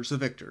himself emerged the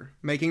victor,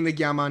 making the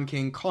Gyaaman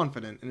king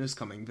confident in his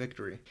coming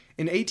victory.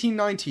 In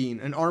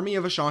 1819, an army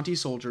of Ashanti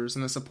soldiers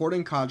and a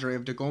supporting cadre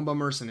of Dagomba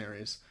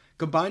mercenaries,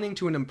 combining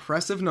to an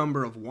impressive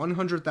number of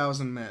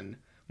 100,000 men,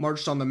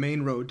 marched on the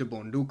main road to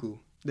Bonduku.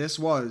 This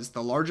was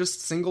the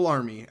largest single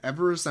army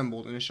ever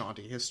assembled in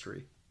Ashanti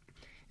history.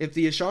 If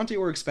the Ashanti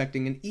were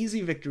expecting an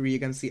easy victory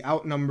against the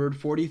outnumbered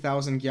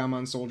 40,000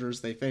 Gyaaman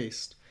soldiers they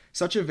faced,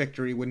 such a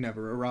victory would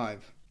never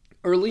arrive.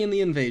 Early in the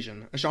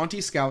invasion,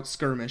 Ashanti scouts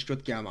skirmished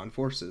with Gyaaman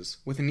forces,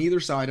 with neither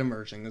side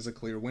emerging as a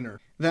clear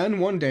winner. Then,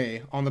 one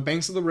day, on the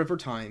banks of the River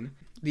Tyne,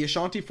 the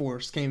Ashanti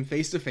force came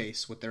face to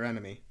face with their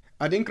enemy.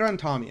 Adinkra and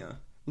Tamia,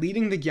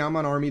 leading the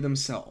Gyaaman army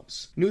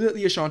themselves, knew that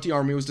the Ashanti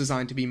army was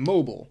designed to be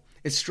mobile,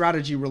 its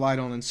strategy relied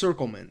on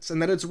encirclements,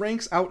 and that its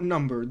ranks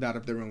outnumbered that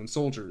of their own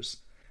soldiers.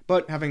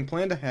 But, having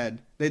planned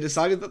ahead, they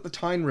decided that the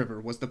Tyne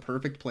River was the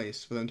perfect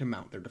place for them to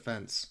mount their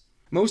defense.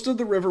 Most of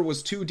the river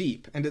was too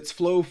deep, and its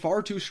flow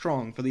far too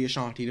strong for the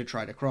Ashanti to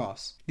try to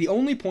cross. The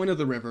only point of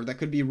the river that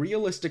could be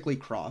realistically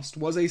crossed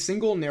was a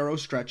single narrow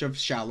stretch of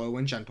shallow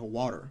and gentle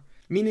water,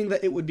 meaning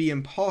that it would be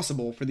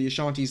impossible for the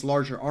Ashanti's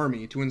larger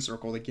army to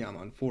encircle the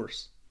Gyaaman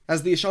force.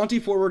 As the Ashanti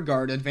forward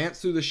guard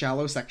advanced through the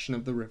shallow section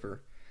of the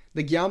river,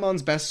 the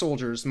Gyaaman's best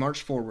soldiers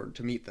marched forward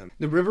to meet them.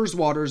 The river's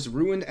waters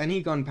ruined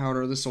any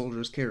gunpowder the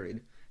soldiers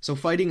carried, so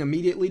fighting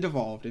immediately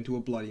devolved into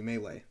a bloody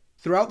melee.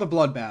 Throughout the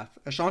bloodbath,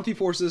 Ashanti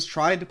forces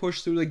tried to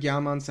push through the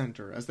Gyaaman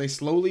center as they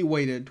slowly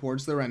waded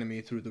towards their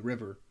enemy through the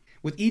river.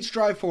 With each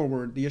drive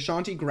forward, the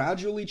Ashanti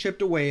gradually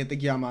chipped away at the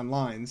Gyaaman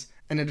lines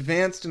and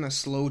advanced in a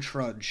slow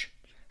trudge.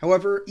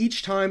 However,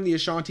 each time the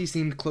Ashanti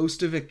seemed close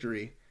to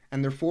victory,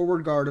 and their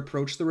forward guard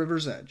approached the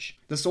river's edge,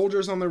 the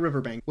soldiers on the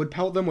riverbank would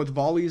pelt them with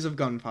volleys of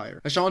gunfire.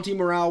 Ashanti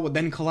morale would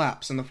then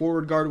collapse and the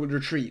forward guard would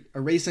retreat,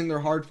 erasing their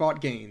hard-fought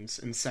gains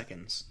in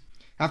seconds.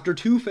 After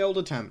 2 failed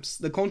attempts,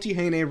 the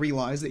Kontihene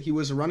realized that he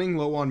was running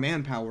low on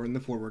manpower in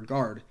the forward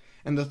guard,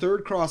 and the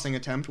third crossing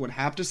attempt would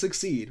have to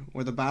succeed,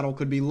 or the battle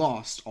could be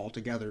lost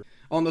altogether.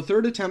 On the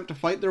third attempt to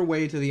fight their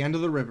way to the end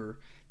of the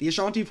river, the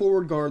Ashanti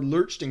forward guard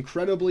lurched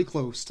incredibly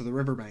close to the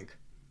riverbank.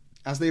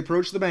 As they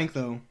approached the bank,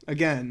 though,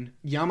 again,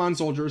 Gyaaman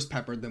soldiers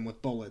peppered them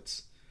with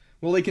bullets.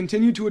 While they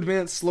continued to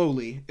advance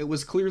slowly, it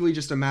was clearly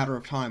just a matter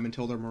of time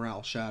until their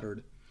morale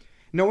shattered.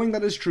 Knowing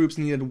that his troops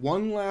needed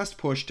one last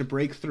push to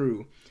break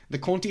through, the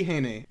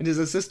Kontihene and his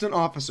assistant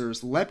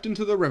officers leapt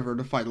into the river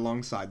to fight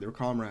alongside their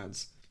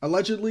comrades.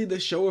 Allegedly,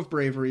 this show of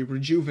bravery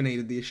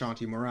rejuvenated the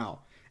Ashanti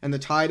morale, and the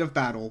tide of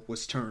battle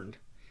was turned.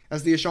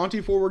 As the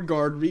Ashanti forward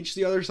guard reached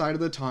the other side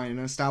of the Tyne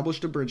and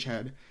established a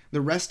bridgehead,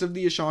 the rest of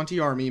the Ashanti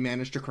army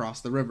managed to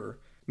cross the river.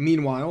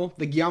 Meanwhile,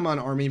 the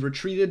Gyaaman army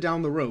retreated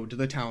down the road to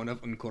the town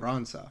of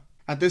Nkoranza.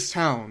 At this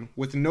town,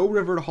 with no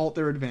river to halt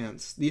their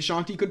advance, the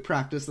Ashanti could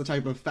practice the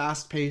type of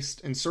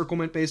fast-paced,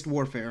 encirclement-based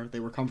warfare they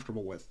were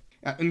comfortable with.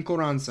 At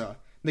Nkoranza,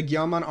 the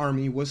Gyaaman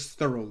army was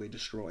thoroughly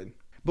destroyed.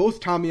 Both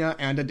Tamia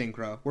and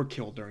Adinkra were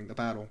killed during the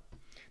battle.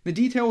 The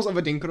details of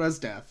Adinkra's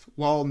death,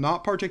 while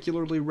not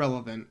particularly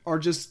relevant, are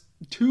just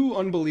too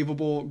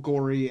unbelievable,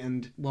 gory,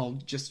 and, well,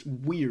 just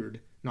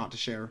weird not to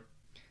share.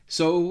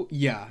 So,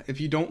 yeah, if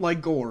you don't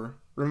like gore,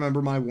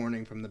 remember my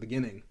warning from the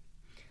beginning.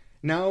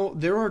 Now,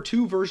 there are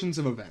 2 versions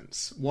of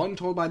events, one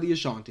told by the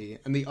Ashanti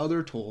and the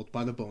other told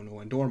by the Bono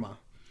and Dorma.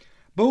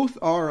 Both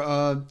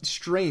are,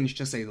 strange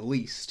to say the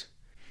least.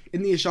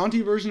 In the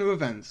Ashanti version of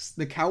events,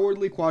 the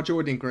cowardly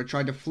Kwajo Adinkra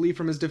tried to flee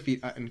from his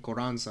defeat at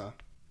Nkoranza.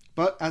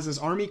 But as his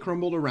army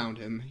crumbled around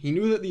him, he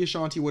knew that the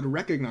Ashanti would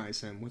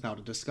recognize him without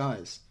a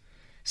disguise.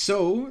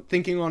 So,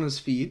 thinking on his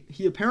feet,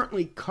 he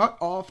apparently cut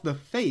off the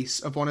face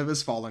of one of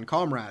his fallen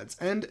comrades,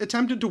 and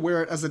attempted to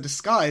wear it as a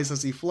disguise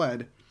as he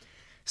fled.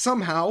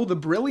 Somehow, the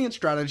brilliant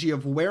strategy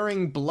of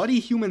wearing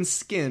bloody human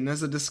skin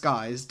as a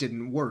disguise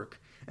didn't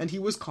work, and he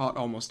was caught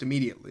almost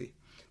immediately.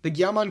 The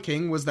Gyaaman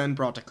king was then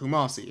brought to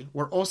Kumasi,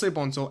 where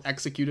Osebonso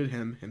executed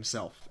him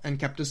himself, and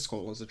kept his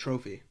skull as a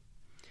trophy.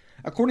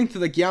 According to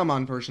the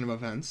Gyaaman version of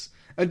events,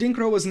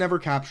 Adinkra was never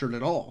captured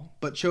at all,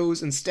 but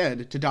chose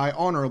instead to die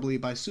honorably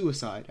by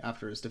suicide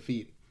after his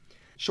defeat.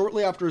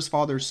 Shortly after his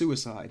father's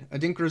suicide,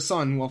 Adinkra's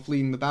son, while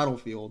fleeing the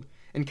battlefield,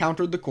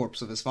 encountered the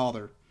corpse of his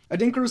father.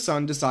 Adinkra's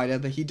son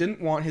decided that he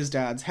didn't want his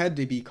dad's head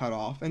to be cut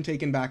off and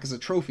taken back as a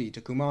trophy to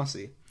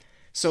Kumasi.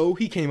 So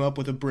he came up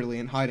with a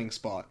brilliant hiding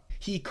spot.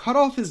 He cut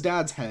off his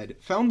dad's head,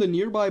 found the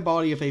nearby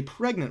body of a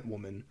pregnant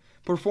woman,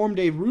 performed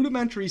a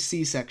rudimentary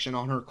C-section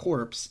on her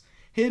corpse,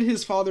 hid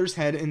his father's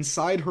head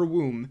inside her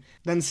womb,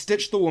 then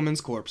stitched the woman's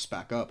corpse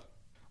back up.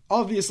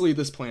 Obviously,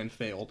 this plan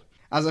failed.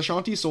 As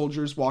Ashanti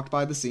soldiers walked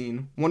by the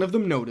scene, one of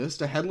them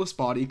noticed a headless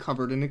body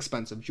covered in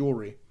expensive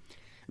jewelry.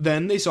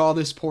 Then they saw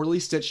this poorly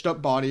stitched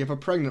up body of a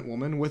pregnant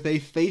woman with a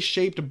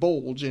face-shaped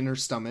bulge in her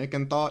stomach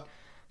and thought,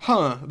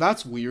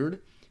 that's weird.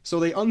 So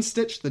they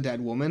unstitched the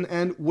dead woman,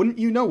 and wouldn't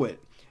you know it,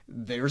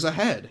 there's a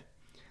head.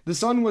 The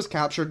son was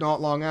captured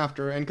not long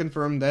after and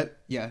confirmed that,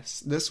 yes,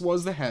 this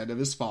was the head of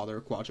his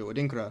father, Kwajo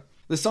Adinkra.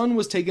 The son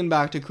was taken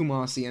back to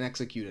Kumasi and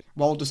executed,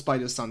 while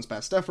despite his son's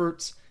best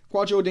efforts,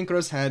 Kwajo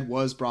Adinkra's head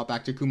was brought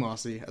back to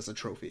Kumasi as a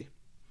trophy.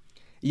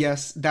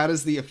 Yes, that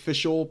is the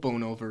official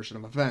Bono version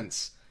of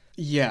events.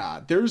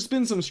 Yeah, there's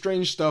been some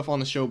strange stuff on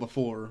the show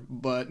before,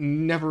 but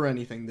never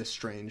anything this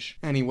strange.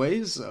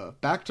 Anyways,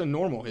 back to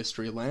normal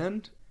history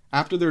land.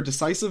 After their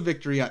decisive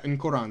victory at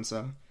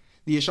Nkoranza,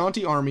 the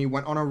Ashanti army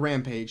went on a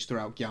rampage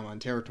throughout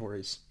Gyaaman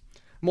territories.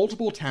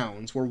 Multiple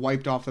towns were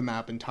wiped off the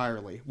map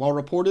entirely, while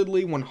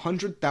reportedly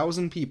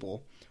 100,000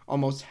 people,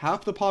 almost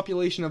half the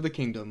population of the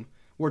kingdom,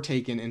 were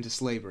taken into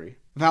slavery.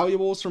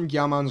 Valuables from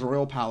Gyaaman's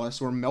royal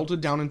palace were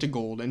melted down into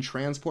gold and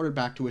transported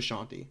back to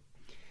Ashanti.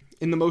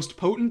 In the most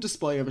potent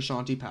display of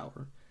Ashanti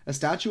power, a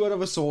statuette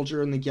of a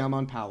soldier in the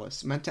Gyaaman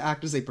palace, meant to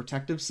act as a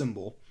protective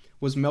symbol,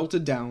 was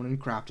melted down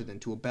and crafted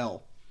into a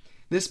bell.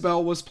 This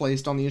bell was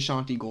placed on the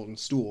Ashanti golden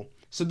stool,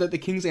 so that the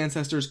king's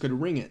ancestors could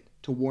ring it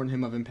to warn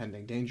him of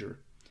impending danger.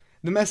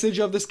 The message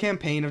of this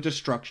campaign of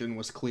destruction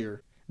was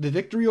clear. The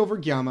victory over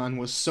Gyaaman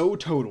was so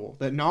total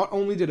that not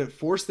only did it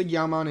force the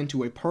Gyaaman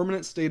into a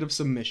permanent state of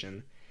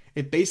submission,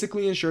 it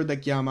basically ensured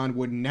that Gyaaman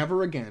would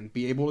never again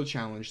be able to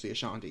challenge the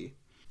Ashanti.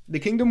 The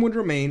kingdom would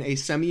remain a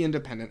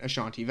semi-independent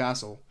Ashanti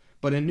vassal,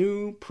 but a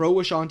new,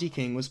 pro-Ashanti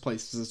king was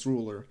placed as its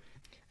ruler,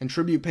 and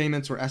tribute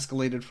payments were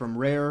escalated from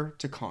rare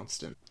to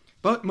constant.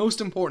 But most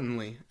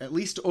importantly, at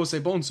least to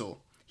Osebonso,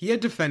 he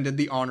had defended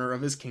the honor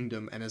of his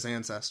kingdom and his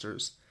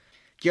ancestors.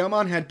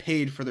 Gyaaman had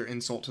paid for their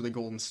insult to the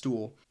golden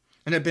stool,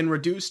 and had been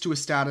reduced to a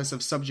status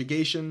of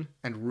subjugation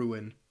and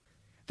ruin.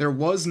 There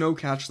was no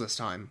catch this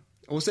time.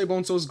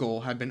 Osebonso's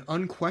goal had been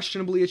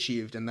unquestionably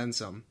achieved and then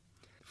some.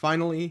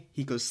 Finally,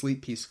 he could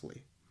sleep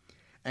peacefully.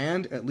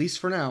 And, at least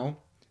for now,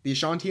 the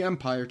Ashanti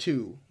Empire,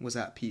 too, was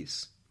at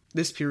peace.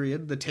 This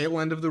period, the tail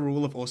end of the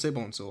rule of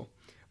Osebonso,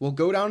 will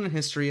go down in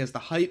history as the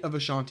height of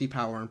Ashanti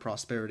power and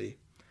prosperity.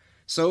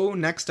 So,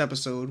 next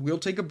episode, we'll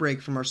take a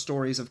break from our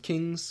stories of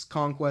kings,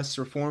 conquests,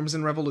 reforms,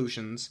 and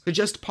revolutions to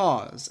just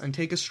pause and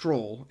take a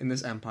stroll in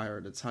this empire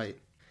at its height.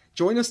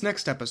 Join us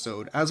next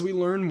episode as we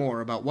learn more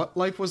about what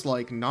life was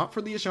like not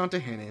for the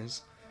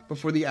Ashantihanes, but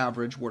for the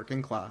average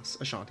working class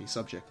Ashanti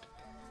subject.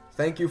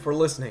 Thank you for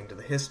listening to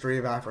the History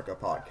of Africa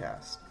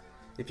podcast.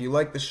 If you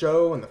like the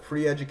show and the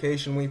free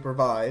education we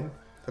provide,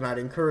 then I'd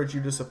encourage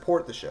you to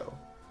support the show.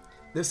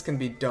 This can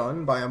be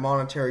done by a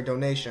monetary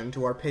donation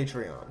to our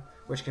Patreon,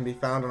 which can be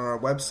found on our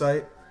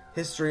website,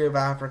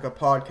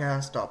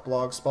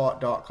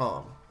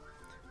 historyofafricapodcast.blogspot.com,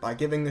 by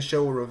giving the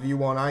show a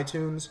review on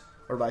iTunes,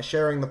 or by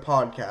sharing the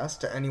podcast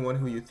to anyone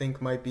who you think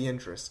might be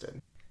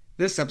interested.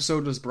 This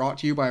episode was brought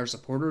to you by our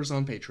supporters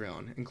on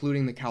Patreon,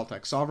 including the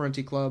Caltech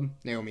Sovereignty Club,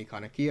 Naomi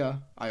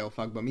Kanakia, Ayo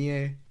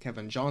Fagbamie,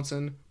 Kevin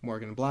Johnson,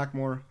 Morgan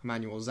Blackmore,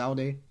 Emmanuel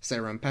Zaude,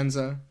 Sarah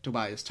Mpenza,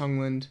 Tobias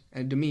Tungland,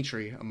 and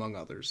Dimitri, among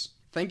others.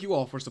 Thank you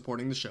all for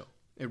supporting the show.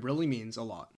 It really means a lot.